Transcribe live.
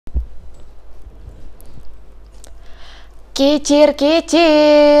Kicir,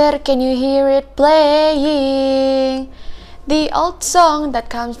 kicir, can you hear it playing? The old song that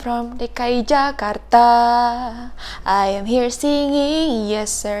comes from DKI Jakarta. I am here singing, yes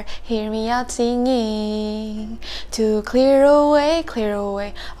sir, hear me out singing. To clear away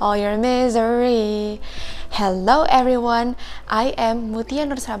all your misery. Hello everyone, I am MUTHIA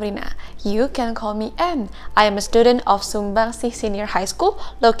Nur SABRINA. You can call me M. I am a student of Sumbangsih Senior High School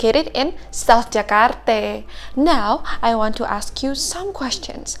located in South Jakarta. Now, I want to ask you some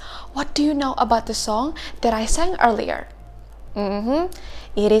questions. What do you know about the song that I sang earlier?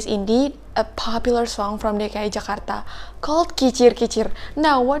 It is indeed a popular song from DKI Jakarta called Kicir Kicir.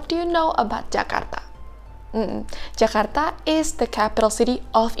 Now, what do you know about Jakarta? Jakarta is the capital city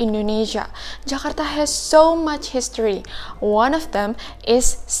of Indonesia. Jakarta has so much history. One of them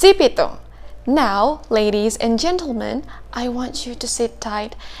is Sipitung. Now, ladies and gentlemen, I want you to sit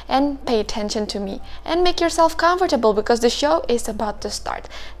tight and pay attention to me and make yourself comfortable because the show is about to start.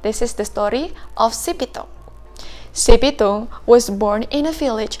 This is the story of Sipitung. Sipitung was born in a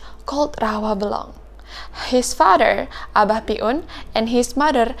village called Rawabelong. His father, Abah Piun, and his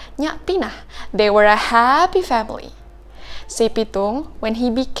mother, Nyak Pinah, they were a happy family. Sipitung, when he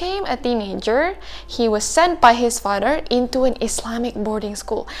became a teenager, he was sent by his father into an Islamic boarding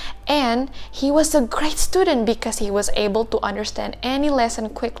school. And he was a great student because he was able to understand any lesson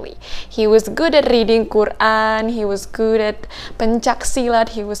quickly. He was good at reading Quran, he was good at pencak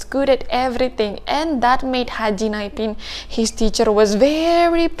silat, he was good at everything. And that made Haji Naipin, his teacher, was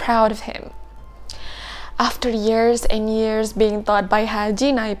very proud of him. After years and years being taught by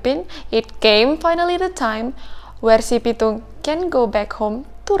Haji Naipin, it came finally the time where Sipitung can go back home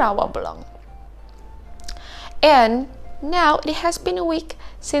to Rawabelong. And now it has been a week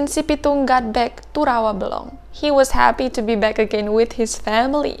since Sipitung got back to Rawabelong. He was happy to be back again with his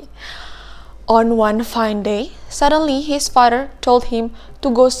family. On one fine day, suddenly his father told him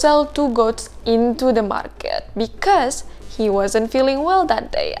to go sell 2 goats into the market because he wasn't feeling well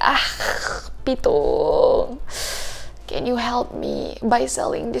that day. Pitung, can you help me by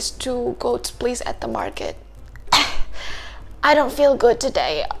selling these 2 goats please at the market? I don't feel good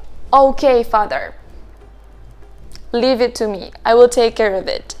today. Okay, father. Leave it to me. I will take care of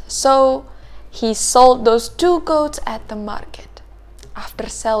it. So he sold those 2 goats at the market. After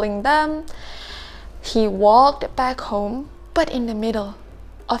selling them, he walked back home, but in the middle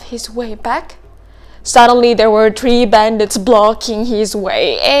of his way back, suddenly there were 3 bandits blocking his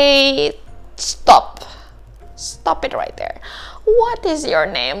way. Hey, stop. Stop it right there. What is your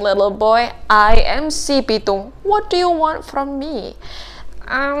name, little boy? I am Sipitung. What do you want from me?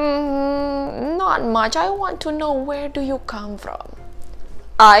 Not much. I want to know, where do you come from?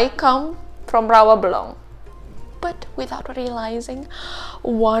 I come from Rawabelong. But without realizing,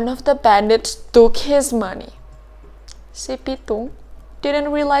 one of the bandits took his money. Sipitung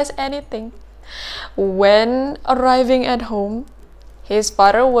didn't realize anything. When arriving at home, his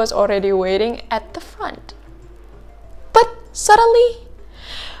father was already waiting at the front. But suddenly,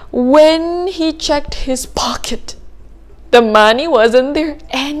 when he checked his pocket, the money wasn't there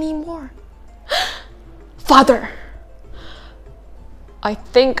anymore. Father, I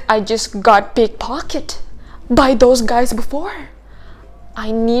think I just got pickpocketed by those guys before.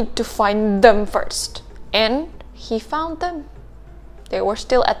 I need to find them first. And he found them. They were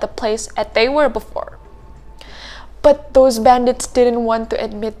still at the place that they were before. But those bandits didn't want to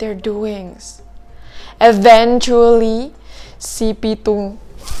admit their doings. Eventually, Sipitung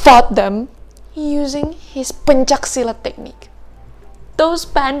fought them using his pencak silat technique. Those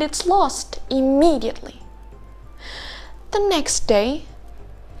bandits lost immediately. The next day,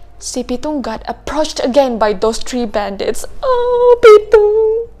 Sipitung got approached again by those 3 bandits. Oh,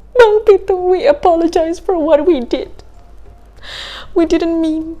 Pitung, Bang Pitung, we apologize for what we did. We didn't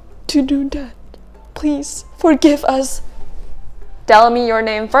mean to do that. Please forgive us. Tell me your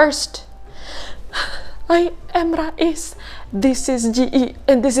name first. I am Rais. This is GE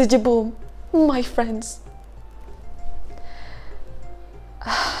and this is Jebul, my friends.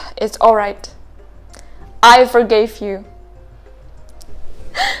 It's alright. I forgave you.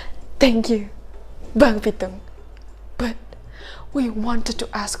 Thank you, Bang Pitung. But we wanted to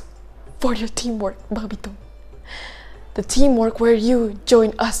ask for your teamwork, Bang Pitung. The teamwork where you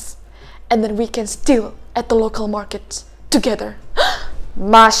join us and then we can steal at the local markets together.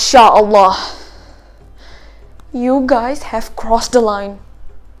 Masya Allah. You guys have crossed the line.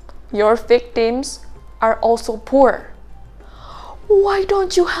 Your victims are also poor. Why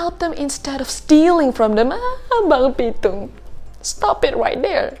don't you help them instead of stealing from them? Bang Pitung, stop it right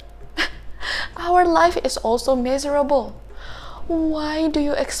there. Our life is also miserable. Why do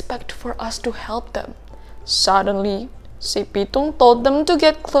you expect for us to help them? Suddenly, Si Pitung told them to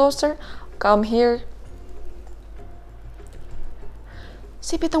get closer. Come here.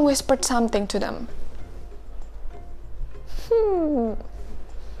 Si Pitung whispered something to them.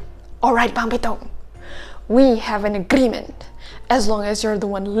 Alright, Bang Pitung. We have an agreement as long as you're the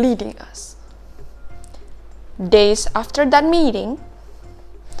one leading us. Days after that meeting,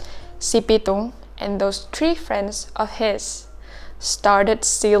 Si Pitung and those 3 friends of his started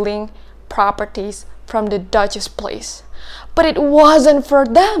stealing properties from the Duchess' place. But it wasn't for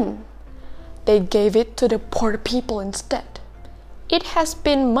them. They gave it to the poor people instead. It has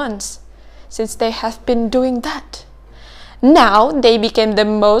been months since they have been doing that. Now they became the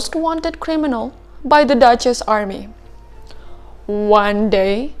most wanted criminal by the Duchess army. One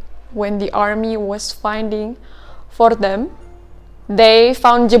day, when the army was finding for them, they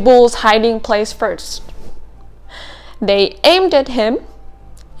found Jebul's hiding place first. They aimed at him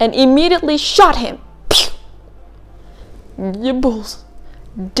and immediately shot him. Jebul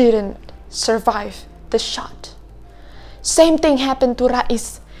didn't survive the shot. Same thing happened to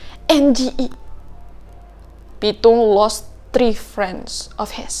Rais and GE. Pitung lost 3 friends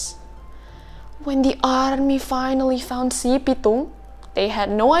of his. When the army finally found Si Pitung, they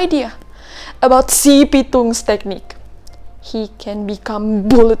had no idea about Si Pitung's technique. He can become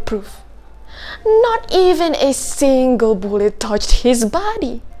bulletproof. Not even a single bullet touched his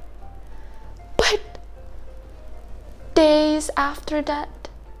body. But days after that,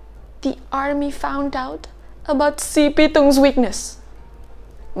 the army found out about Si Pitung's weakness.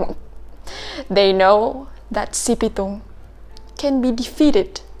 They know that Si Pitung can be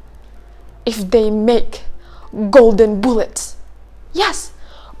defeated if they make golden bullets. Yes,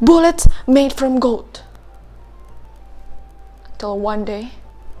 bullets made from gold. Until one day,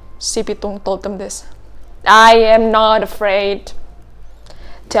 Si Pitung told them this. I am not afraid.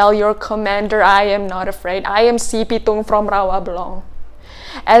 Tell your commander I am not afraid. I am Si Pitung from Rawabelong.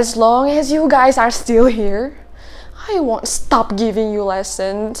 As long as you guys are still here, I won't stop giving you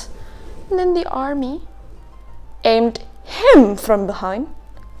lessons. And then the army aimed him from behind.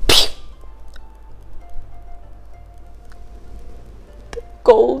 The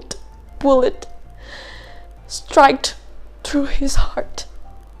gold bullet struck through his heart.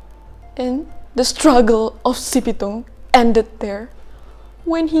 And the struggle of Si Pitung ended there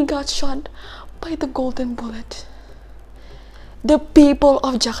when he got shot by the golden bullet. The people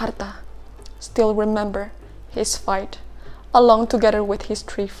of Jakarta still remember his fight along together with his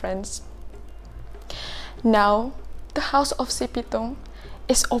 3 friends. Now, the house of Si Pitung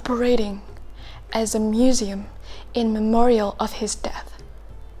is operating as a museum in memorial of his death.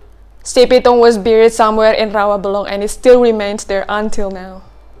 Si Pitung was buried somewhere in Rawabelong and it still remains there until now.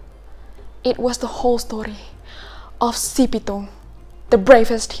 It was the whole story of Si Pitung, the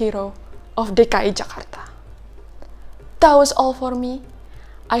bravest hero of DKI Jakarta. That was all for me.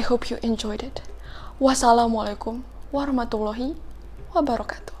 I hope you enjoyed it. Wassalamualaikum warahmatullahi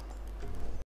wabarakatuh.